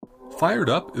Fired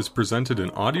Up is presented in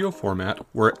audio format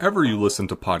wherever you listen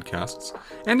to podcasts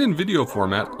and in video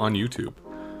format on YouTube.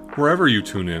 Wherever you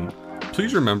tune in,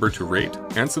 please remember to rate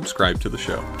and subscribe to the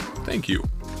show. Thank you.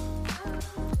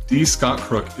 D. Scott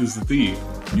Crook is the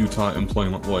Utah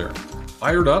employment lawyer.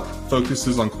 Fired Up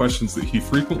focuses on questions that he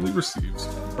frequently receives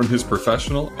from his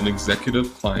professional and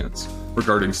executive clients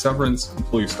regarding severance,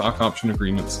 employee stock option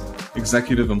agreements,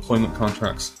 executive employment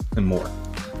contracts, and more.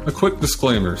 A quick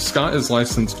disclaimer, Scott is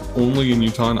licensed only in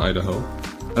Utah and Idaho.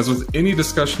 As with any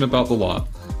discussion about the law,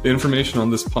 the information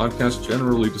on this podcast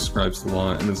generally describes the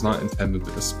law and is not intended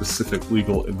as specific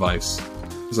legal advice.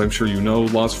 As I'm sure you know,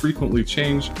 laws frequently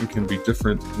change and can be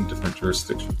different in different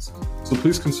jurisdictions. So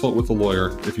please consult with a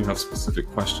lawyer if you have specific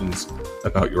questions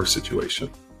about your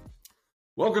situation.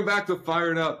 Welcome back to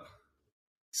Fired Up.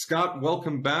 Scott,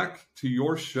 welcome back to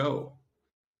your show.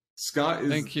 Scott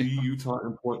is the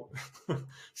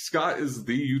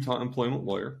Utah employment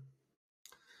lawyer.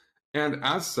 And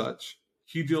as such,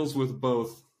 he deals with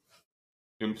both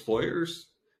employers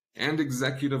and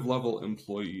executive level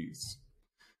employees.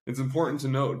 It's important to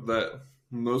note that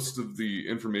most of the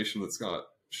information that Scott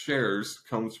shares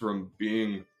comes from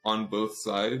being on both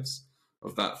sides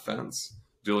of that fence,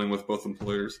 dealing with both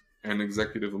employers and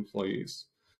executive employees.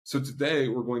 So today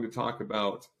we're going to talk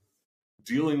about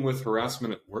dealing with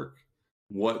harassment at work,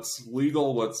 what's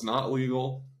legal, what's not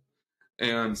legal.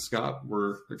 And Scott,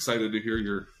 we're excited to hear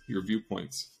your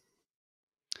viewpoints.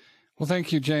 Well,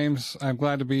 thank you, James. I'm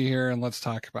glad to be here, and let's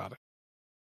talk about it.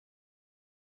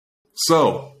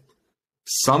 So,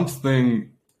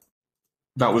 something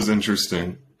that was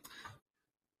interesting.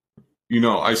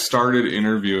 I started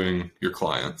interviewing your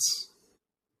clients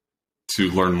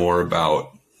to learn more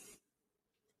about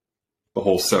the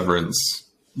whole severance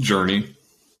journey.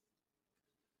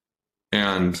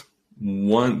 And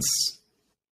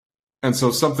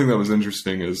so something that was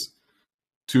interesting is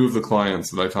two of the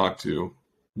clients that I talked to,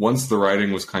 once the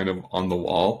writing was kind of on the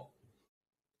wall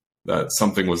that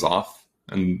something was off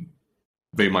and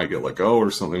they might get let go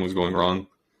or something was going wrong,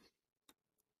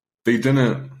 they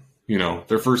didn't,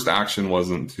 their first action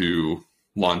wasn't to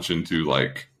launch into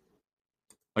like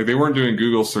they weren't doing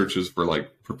Google searches for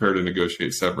prepare to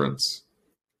negotiate severance.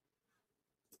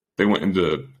 They went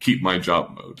into keep my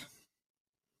job mode.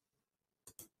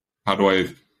 How do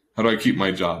I keep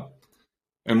my job?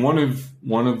 And one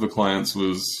of the clients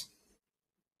was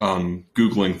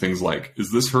Googling things like,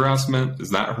 is this harassment? Is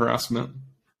that harassment?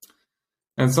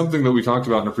 And something that we talked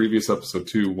about in a previous episode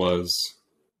too was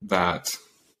that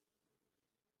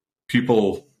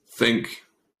people think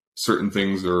certain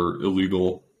things are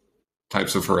illegal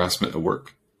types of harassment at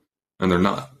work, and they're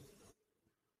not.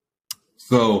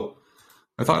 So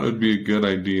I thought it would be a good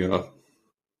idea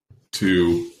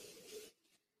to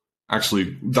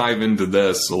actually dive into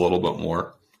this a little bit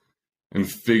more and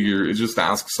just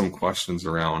ask some questions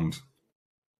around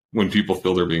when people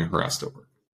feel they're being harassed at work.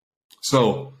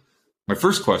 So my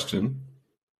first question,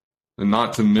 and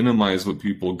not to minimize what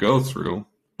people go through,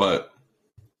 but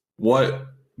what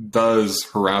does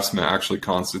harassment actually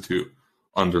constitute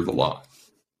under the law?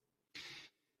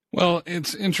 Well,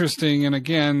 it's interesting. And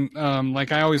again,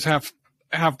 like I always have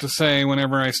to say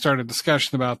whenever I start a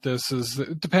discussion about this is that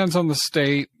it depends on the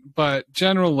state, but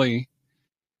generally,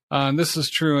 this is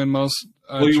true in most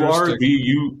you are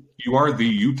the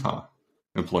Utah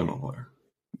employment lawyer.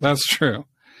 That's true.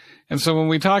 And so when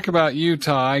we talk about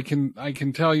Utah, I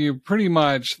can tell you pretty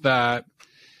much that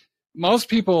most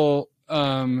people,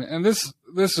 and this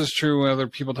is true whether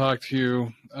people talk to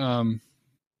you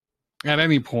at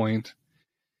any point,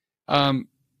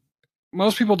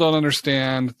 most people don't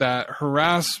understand that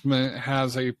harassment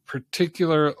has a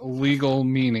particular legal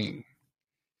meaning.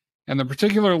 And the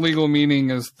particular legal meaning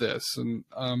is this. And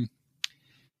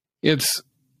it's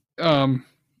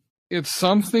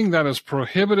something that is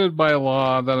prohibited by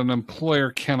law that an employer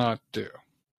cannot do.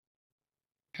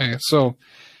 Okay, so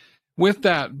with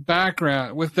that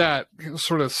background, with that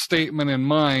sort of statement in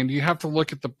mind, you have to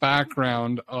look at the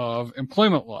background of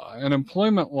employment law. And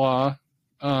employment law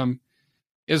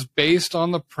is based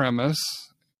on the premise,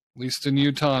 at least in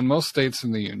Utah and most states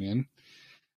in the union,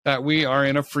 that we are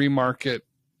in a free market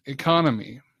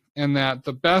economy, and that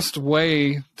the best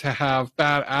way to have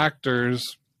bad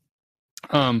actors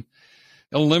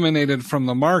eliminated from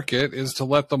the market is to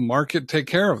let the market take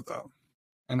care of them.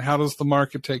 And how does the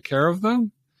market take care of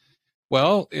them?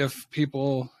 Well, if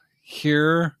people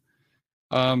hear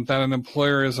that an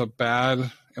employer is a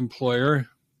bad employer,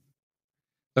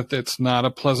 that it's not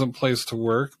a pleasant place to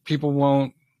work, people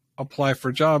won't apply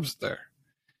for jobs there.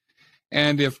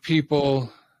 And if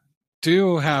people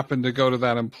do happen to go to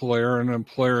that employer, an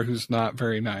employer who's not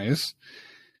very nice,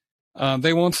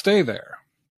 they won't stay there.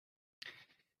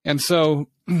 And so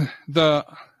the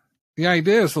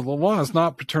idea is that the law is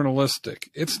not paternalistic.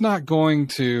 It's not going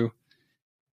to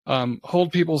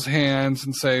hold people's hands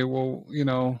and say, well,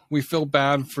 we feel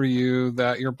bad for you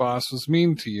that your boss was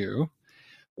mean to you,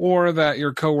 or that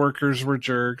your coworkers were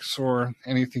jerks, or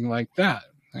anything like that.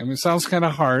 I mean, it sounds kind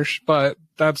of harsh, but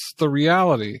that's the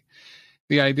reality.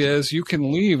 The idea is you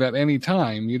can leave at any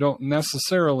time. You don't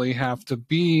necessarily have to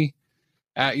be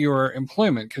at your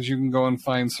employment, because you can go and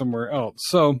find somewhere else.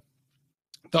 So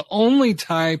the only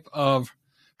type of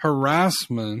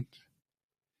harassment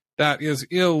that is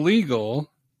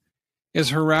illegal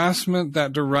is harassment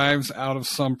that derives out of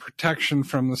some protection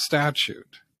from the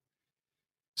statute.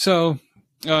 So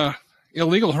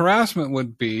illegal harassment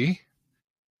would be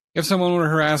if someone were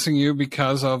harassing you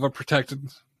because of a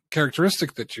protected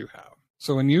characteristic that you have.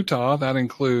 So in Utah, that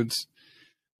includes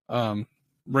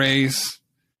race,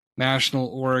 national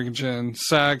origin,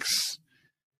 sex,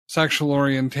 sexual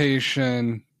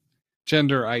orientation,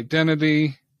 gender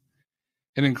identity.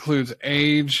 It includes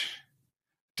age,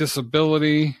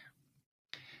 disability,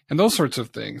 and those sorts of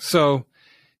things. So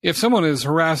if someone is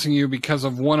harassing you because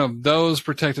of one of those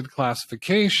protected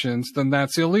classifications, then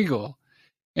that's illegal.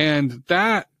 And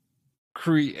that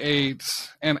creates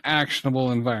an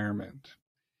actionable environment.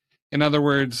 In other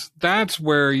words, that's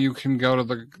where you can go to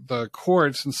the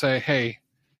courts and say, hey,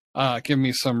 give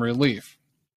me some relief.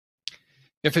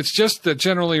 If it's just that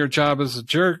generally your job is a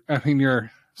jerk,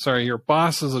 your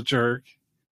boss is a jerk,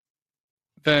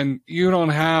 then you don't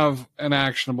have an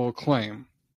actionable claim.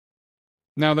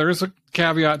 Now, there is a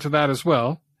caveat to that as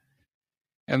well,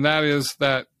 and that is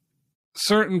that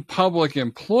certain public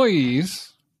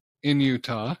employees in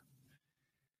Utah,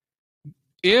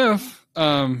 if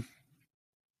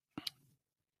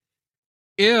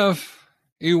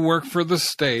you work for the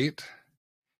state,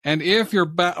 and if your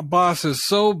boss is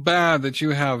so bad that you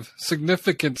have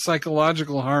significant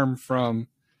psychological harm from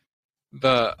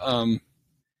the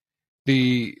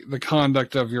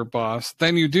conduct of your boss,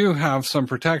 then you do have some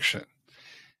protection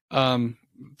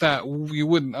that you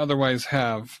wouldn't otherwise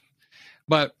have.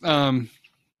 But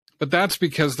that's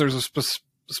because there's a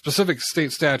specific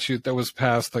state statute that was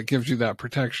passed that gives you that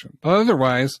protection. But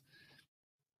otherwise,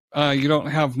 you don't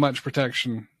have much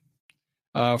protection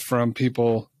from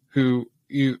people who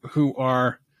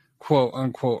are quote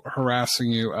unquote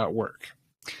harassing you at work.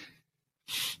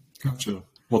 Gotcha.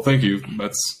 Well, thank you.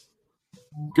 That's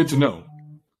good to know.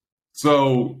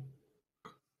 So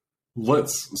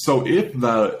if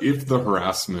the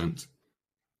harassment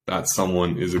that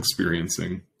someone is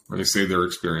experiencing, or they say they're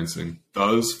experiencing,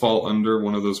 does fall under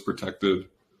one of those protected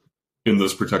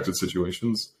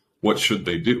situations, what should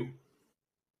they do?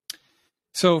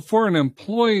 So for an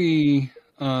employee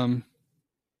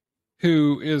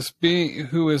who is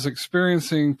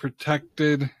experiencing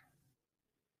protected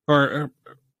or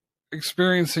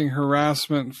experiencing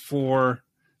harassment for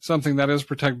something that is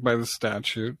protected by the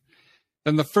statute,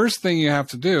 then the first thing you have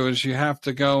to do is you have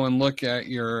to go and look at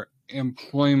your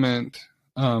employment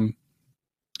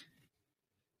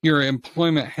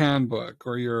handbook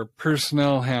or your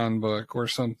personnel handbook or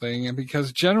something. And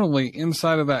because generally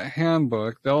inside of that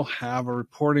handbook, they'll have a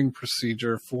reporting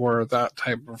procedure for that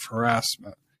type of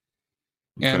harassment.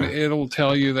 Okay. And it'll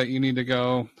tell you that you need to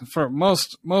go for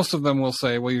most of them will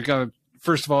say, well, you've got to,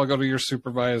 first of all, go to your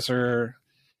supervisor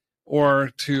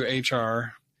or to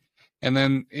HR. And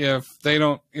then if you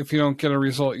don't get a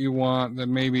result you want,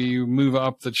 then maybe you move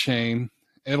up the chain.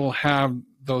 It'll have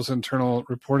those internal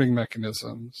reporting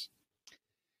mechanisms.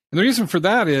 And the reason for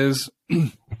that is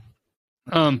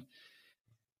the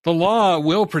law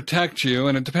will protect you,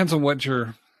 and it depends on what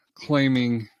you're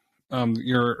claiming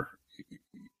you're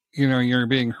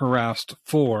being harassed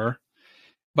for.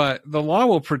 But the law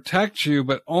will protect you,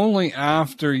 but only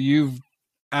after you've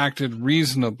acted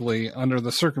reasonably under the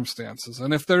circumstances.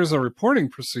 And if there's a reporting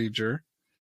procedure,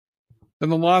 then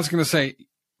the law is going to say,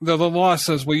 the law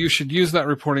says, well, you should use that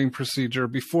reporting procedure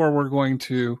before we're going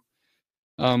to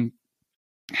hang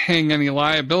any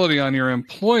liability on your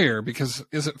employer. Because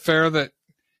is it fair that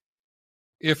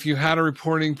if you had a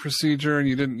reporting procedure and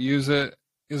you didn't use it,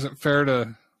 is it fair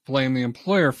to blame the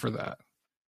employer for that?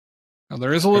 Now,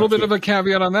 there is a little bit of a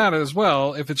caveat on that as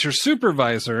well. If it's your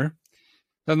supervisor,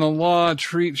 then the law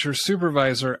treats your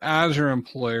supervisor as your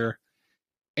employer,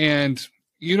 and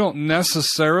you don't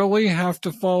necessarily have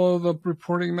to follow the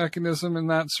reporting mechanism in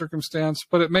that circumstance,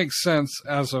 but it makes sense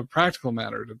as a practical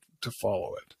matter to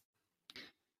follow it.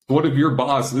 What if your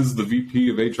boss is the VP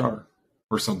of HR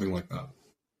or something like that?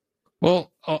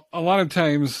 Well, a lot of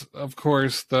times, of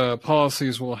course, the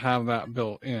policies will have that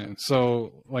built in.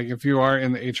 So, like if you are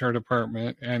in the HR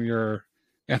department and the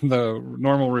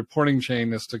normal reporting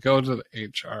chain is to go to the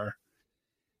HR,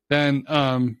 then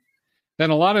a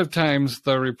lot of times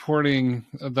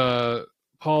the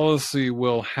policy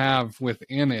will have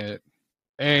within it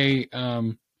a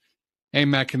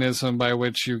mechanism by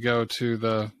which you go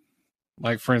to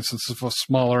like for instance, if a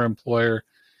smaller employer,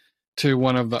 to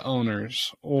one of the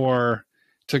owners, or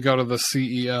to go to the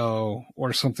CEO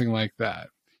or something like that.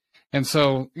 And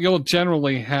so you'll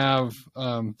generally have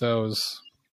those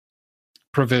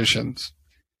provisions.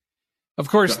 Of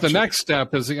course, Gotcha. The next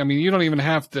step is, I mean, you don't even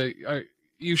have to,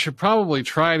 you should probably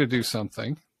try to do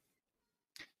something.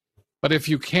 But if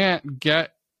you can't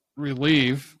get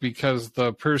relief because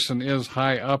the person is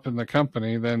high up in the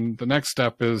company, then the next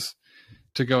step is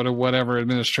to go to whatever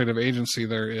administrative agency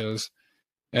there is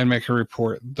and make a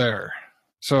report there.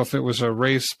 So if it was a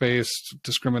race-based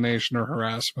discrimination or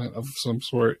harassment of some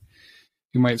sort,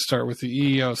 you might start with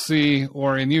the EEOC,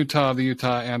 or in Utah, the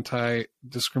Utah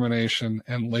Anti-Discrimination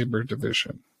and Labor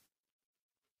Division.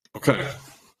 Okay,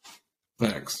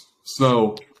 thanks.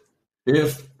 So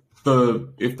if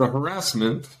the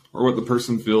harassment or what the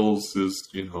person feels is,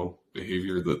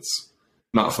 behavior that's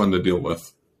not fun to deal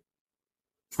with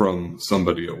from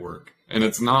somebody at work, and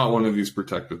it's not one of these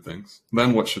protected things,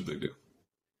 then what should they do?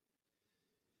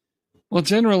 Well,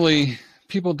 generally,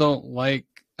 people don't like,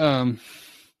 people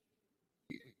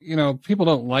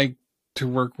don't like to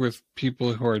work with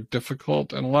people who are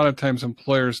difficult. And a lot of times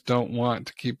employers don't want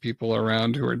to keep people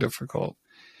around who are difficult.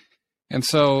 And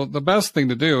so the best thing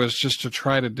to do is just to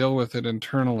try to deal with it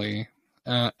internally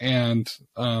and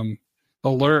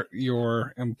alert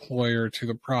your employer to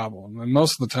the problem. And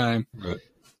most of the time, right,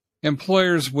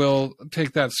 employers will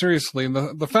take that seriously. And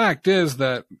the fact is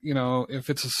that, if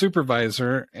it's a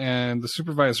supervisor and the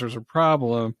supervisor's a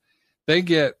problem, they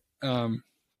get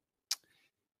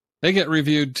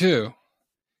reviewed too.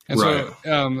 And right,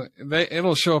 so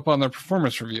it'll show up on their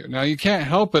performance review. Now, you can't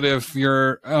help it if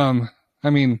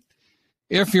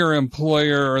if your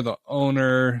employer or the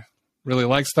owner really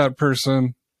likes that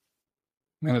person,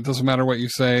 and it doesn't matter what you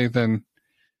say, then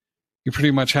you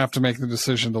pretty much have to make the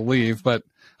decision to leave. But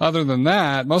other than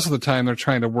that, most of the time they're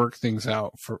trying to work things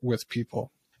out with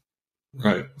people.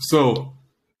 Right. So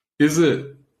is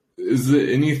it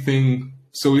anything,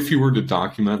 so if you were to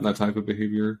document that type of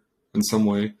behavior in some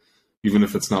way, even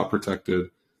if it's not protected,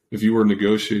 if you were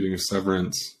negotiating a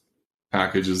severance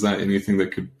package, is that anything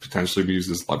that could potentially be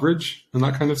used as leverage in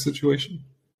that kind of situation?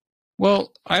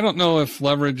 Well, I don't know if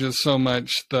leverage is so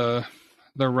much the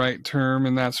right term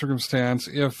in that circumstance.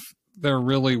 If there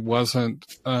really wasn't,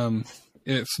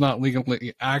 it's not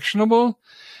legally actionable,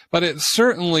 but it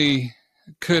certainly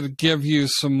could give you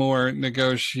some more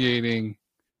negotiating,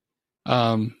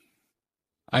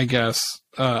 I guess,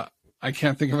 I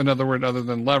can't think of another word other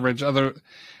than leverage, other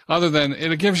than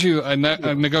it gives you a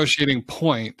negotiating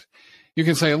point. You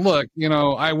can say, look,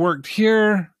 I worked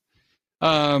here.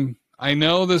 I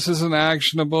know this isn't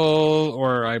actionable,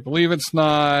 or I believe it's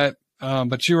not,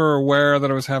 but you were aware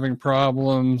that I was having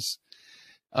problems.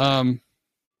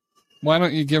 Why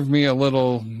don't you give me a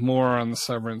little more on the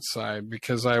severance side?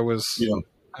 Because I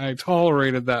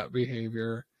tolerated that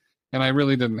behavior and I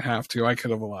really didn't have to. I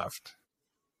could have left.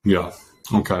 Yeah.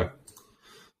 Okay.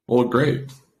 Well,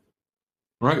 great.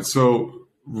 All right. So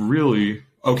really,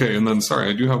 okay. And then, sorry,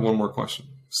 I do have one more question.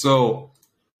 So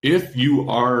if you've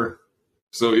gotten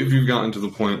to the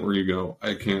point where you go,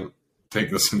 I can't take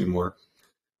this anymore,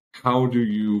 how do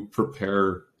you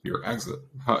prepare your exit?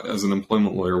 As an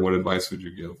employment lawyer, what advice would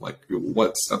you give? Like,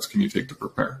 what steps can you take to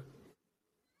prepare?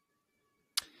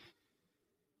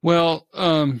 Well,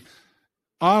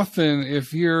 often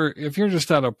if you're just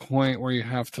at a point where you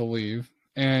have to leave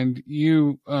and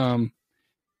you're a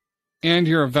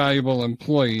valuable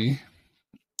employee,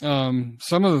 some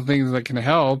of the things that can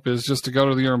help is just to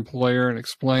go to your employer and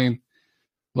explain,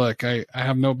 look, I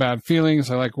have no bad feelings.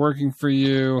 I like working for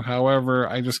you. However,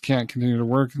 I just can't continue to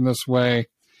work in this way.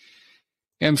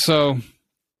 And so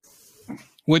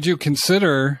would you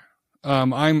consider,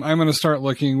 I'm going to start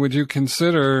looking, would you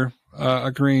consider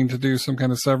agreeing to do some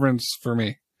kind of severance for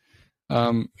me?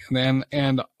 Or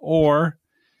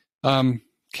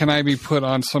can I be put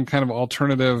on some kind of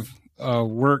alternative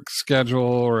work schedule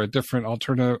or a different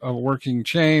alternative working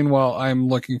chain while I'm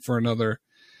looking for another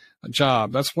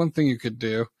job? That's one thing you could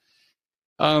do.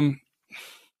 I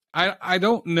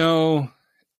don't know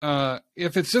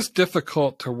if it's just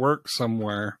difficult to work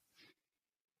somewhere.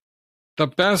 The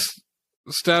best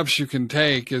steps you can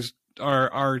take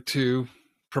are to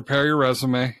prepare your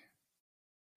resume,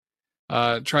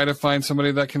 try to find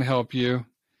somebody that can help you,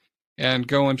 and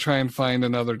go and try and find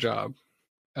another job.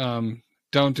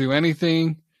 Don't do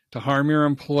anything to harm your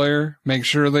employer. Make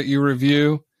sure that you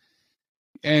review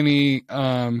any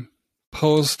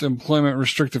post-employment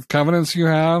restrictive covenants you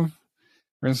have.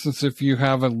 For instance, if you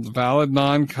have a valid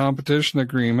non-competition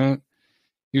agreement,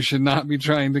 you should not be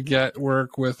trying to get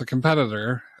work with a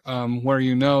competitor where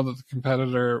you know that the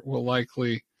competitor will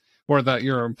likely, or that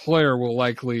your employer will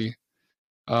likely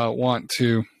want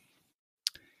to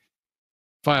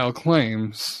file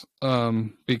claims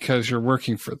because you're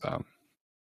working for them.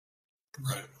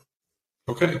 Right.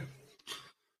 Okay.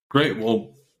 Great.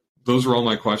 Well, those are all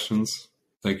my questions.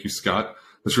 Thank you, Scott.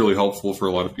 That's really helpful for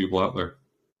a lot of people out there.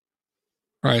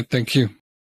 All right. Thank you.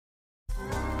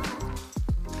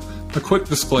 A quick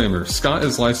disclaimer. Scott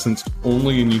is licensed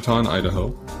only in Utah and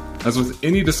Idaho. As with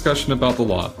any discussion about the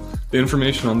law, the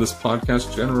information on this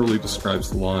podcast generally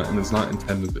describes the law and is not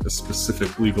intended as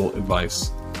specific legal advice.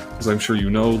 As I'm sure you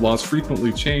know, laws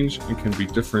frequently change and can be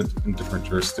different in different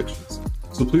jurisdictions.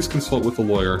 So please consult with a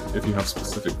lawyer if you have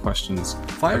specific questions.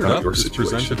 Fired Up is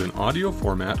presented in audio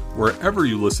format wherever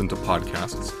you listen to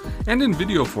podcasts and in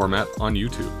video format on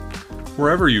YouTube.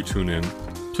 Wherever you tune in,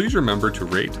 please remember to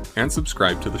rate and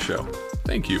subscribe to the show.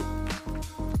 Thank you.